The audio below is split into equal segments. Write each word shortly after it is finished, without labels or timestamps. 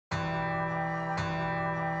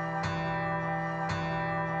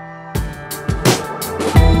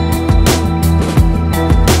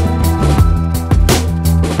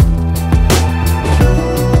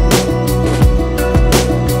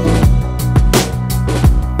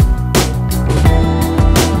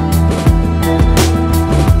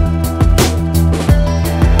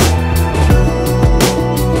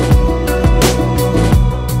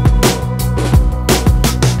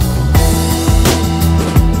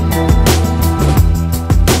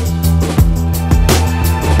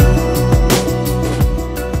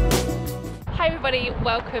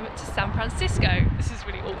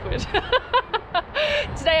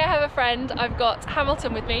friend. I've got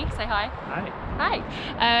Hamilton with me. Say hi. Hi.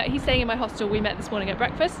 Hi. He's staying in my hostel. We met this morning at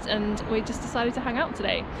breakfast and we just decided to hang out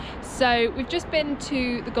today. So we've just been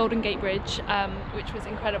to the Golden Gate Bridge, which was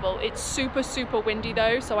incredible. It's super windy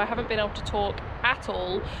though, so I haven't been able to talk at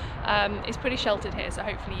all. It's pretty sheltered here, so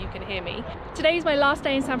hopefully you can hear me. Today is my last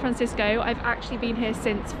day in San Francisco. I've actually been here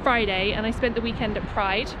since Friday and I spent the weekend at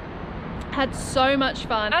Pride. Had so much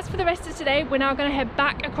fun. As for the rest of today, we're now going to head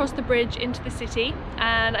back across the bridge into the city,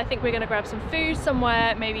 and I think we're going to grab some food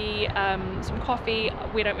somewhere, maybe some coffee.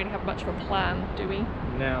 We don't really have much of a plan, do we?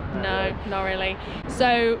 No, not really.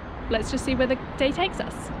 So let's just see where the day takes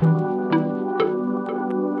us.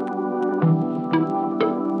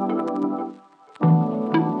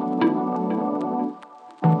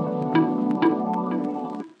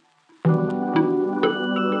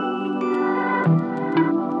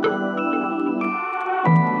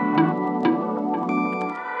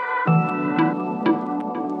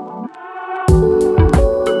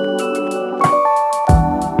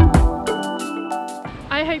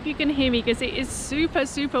 You can hear me because it is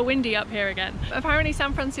super windy up here again. Apparently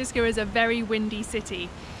San Francisco is a very windy city.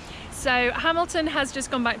 So Hamilton has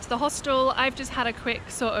just gone back to the hostel. I've just had a quick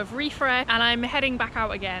sort of refresh and I'm heading back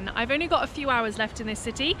out again. I've only got a few hours left in this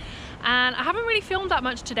city and I haven't really filmed that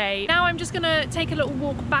much today. Now I'm just gonna take a little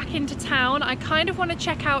walk back into town. I kind of want to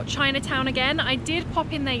check out Chinatown again. I did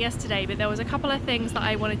pop in there yesterday, but there was a couple of things that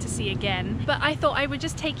I wanted to see again. But I thought I would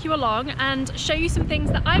just take you along and show you some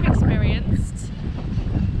things that I've experienced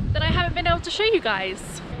that I haven't been able to show you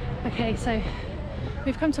guys. Okay, so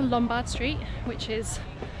we've come to Lombard Street, which is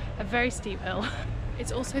a very steep hill.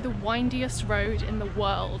 It's also the windiest road in the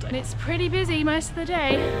world and it's pretty busy most of the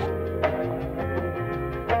day.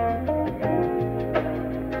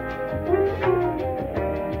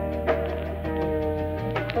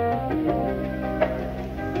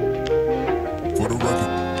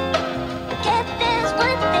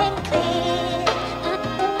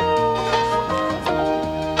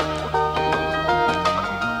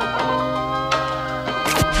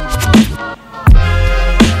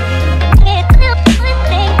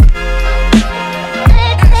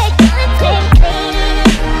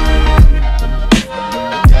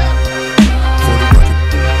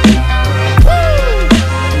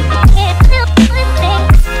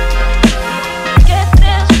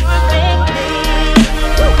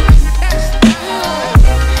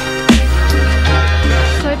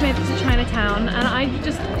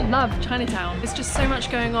 Chinatown. There's just so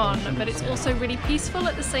much going on, but it's also really peaceful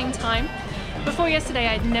at the same time. Before yesterday,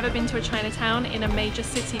 I'd never been to a Chinatown in a major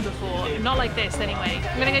city before, not like this anyway.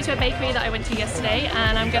 I'm gonna go to a bakery that I went to yesterday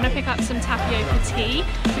and I'm gonna pick up some tapioca tea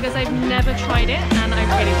because I've never tried it and I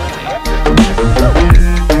really want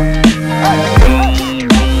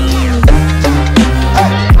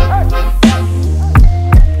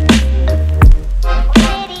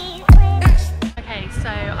to. Okay, so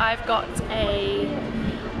I've got a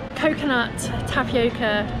coconut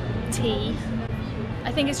tapioca tea.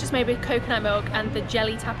 I think it's just made with coconut milk and the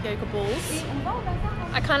jelly tapioca balls.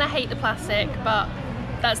 I kind of hate the plastic, but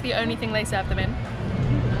that's the only thing they serve them in.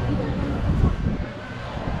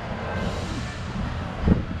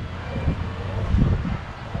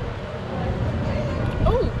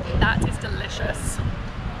 Oh, that is delicious.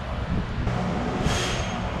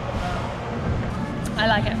 I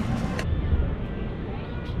like it.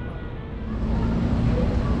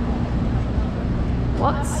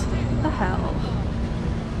 What the hell?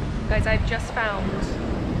 Guys, I've just found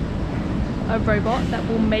a robot that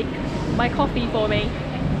will make my coffee for me.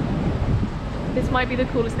 This might be the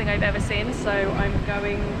coolest thing I've ever seen, so I'm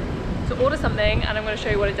going to order something and I'm going to show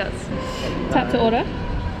you what it does. Tap to order.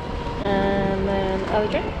 And then other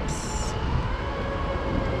drinks.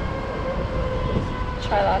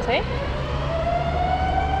 Chai latte.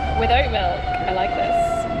 With oat milk. I like this.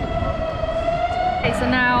 Okay, so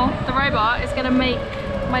now the robot is going to make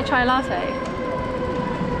my chai latte.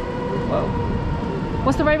 Whoa.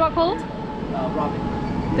 What's the robot called?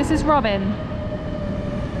 Robin. This is Robin.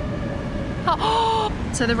 Oh.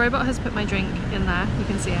 So the robot has put my drink in there. You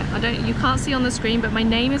can see it. You can't see on the screen, but my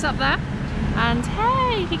name is up there. And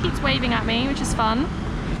hey, he keeps waving at me, which is fun.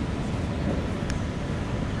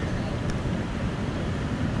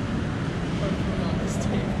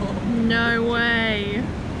 No way.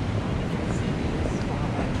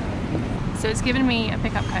 So it's given me a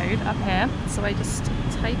pickup code up here, so I just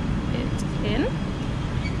type it in.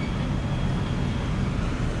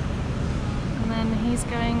 And then he's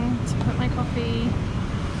going to put my coffee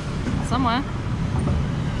somewhere.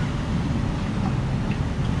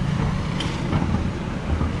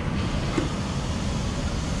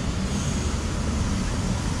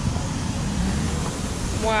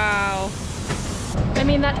 Wow. I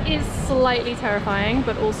mean, that is slightly terrifying,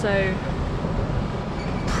 but also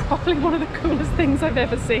probably one of the coolest things I've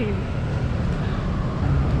ever seen.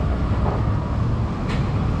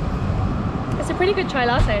 It's a pretty good chai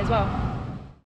latte as well.